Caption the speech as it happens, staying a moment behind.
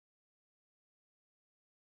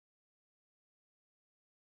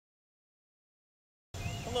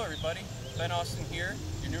Hello everybody, Ben Austin here,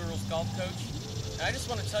 your New Rules Golf Coach, and I just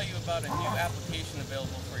want to tell you about a new application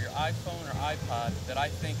available for your iPhone or iPod that I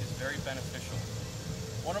think is very beneficial.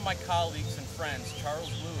 One of my colleagues and friends, Charles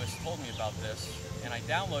Lewis, told me about this, and I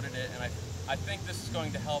downloaded it, and I think this is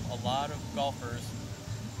going to help a lot of golfers,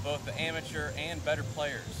 both the amateur and better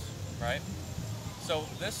players, right? So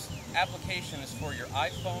this application is for your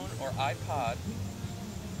iPhone or iPod,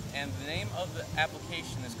 and the name of the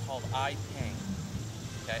application is called iPing.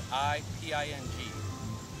 Okay, I-P-I-N-G.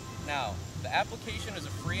 Now, the application is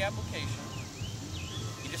a free application.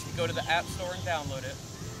 You just go to the App Store and download it.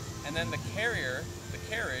 And then the carriage,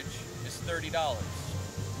 is $30.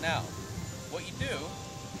 Now, what you do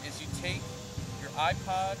is you take your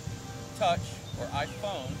iPod Touch or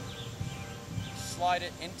iPhone, slide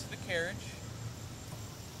it into the carriage,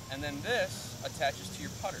 and then this attaches to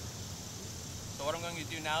your putter. So what I'm going to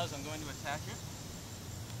do now is I'm going to attach it.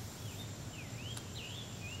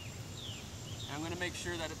 And I'm going to make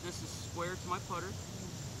sure that this is square to my putter.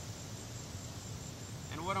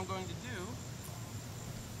 And what I'm going to do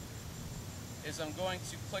is I'm going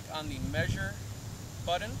to click on the measure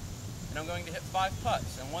button, and I'm going to hit 5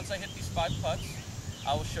 putts. And once I hit these 5 putts,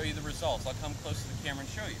 I will show you the results. I'll come close to the camera and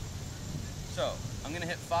show you. So I'm going to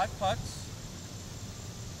hit 5 putts.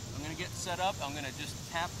 I'm going to get set up. I'm going to just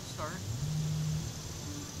tap start.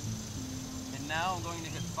 And now I'm going to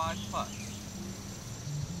hit 5 putts.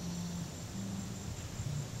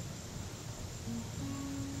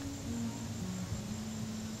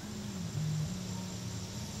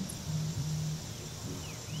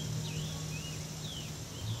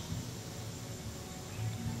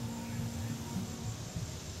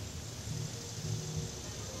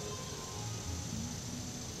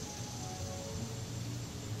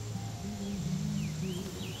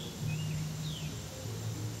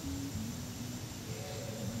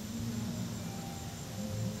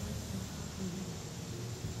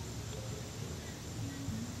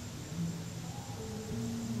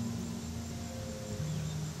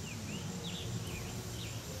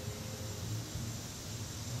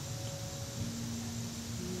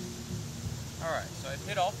 Alright, so I've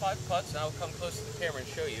hit all 5 putts, and I'll come close to the camera and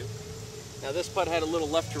show you. Now this putt had a little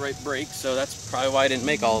left to right break, so that's probably why I didn't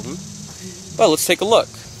make all of them. But let's take a look.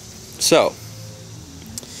 So,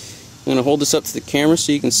 I'm going to hold this up to the camera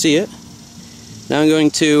so you can see it. Now I'm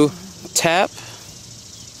going to tap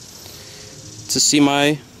to see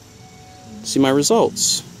my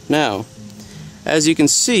results. Now, as you can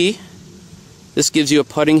see, this gives you a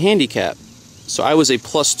putting handicap. So I was a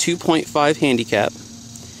plus 2.5 handicap.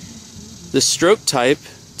 The stroke type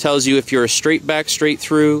tells you if you're a straight back, straight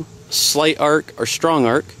through, slight arc, or strong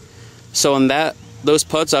arc. So on those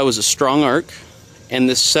putts, I was a strong arc, and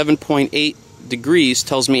this 7.8 degrees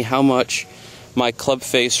tells me how much my club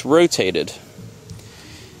face rotated.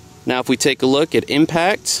 Now if we take a look at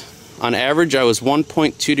impact, on average I was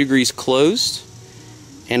 1.2 degrees closed,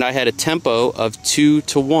 and I had a tempo of 2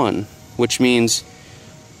 to 1, which means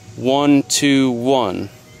 1, 2, 1.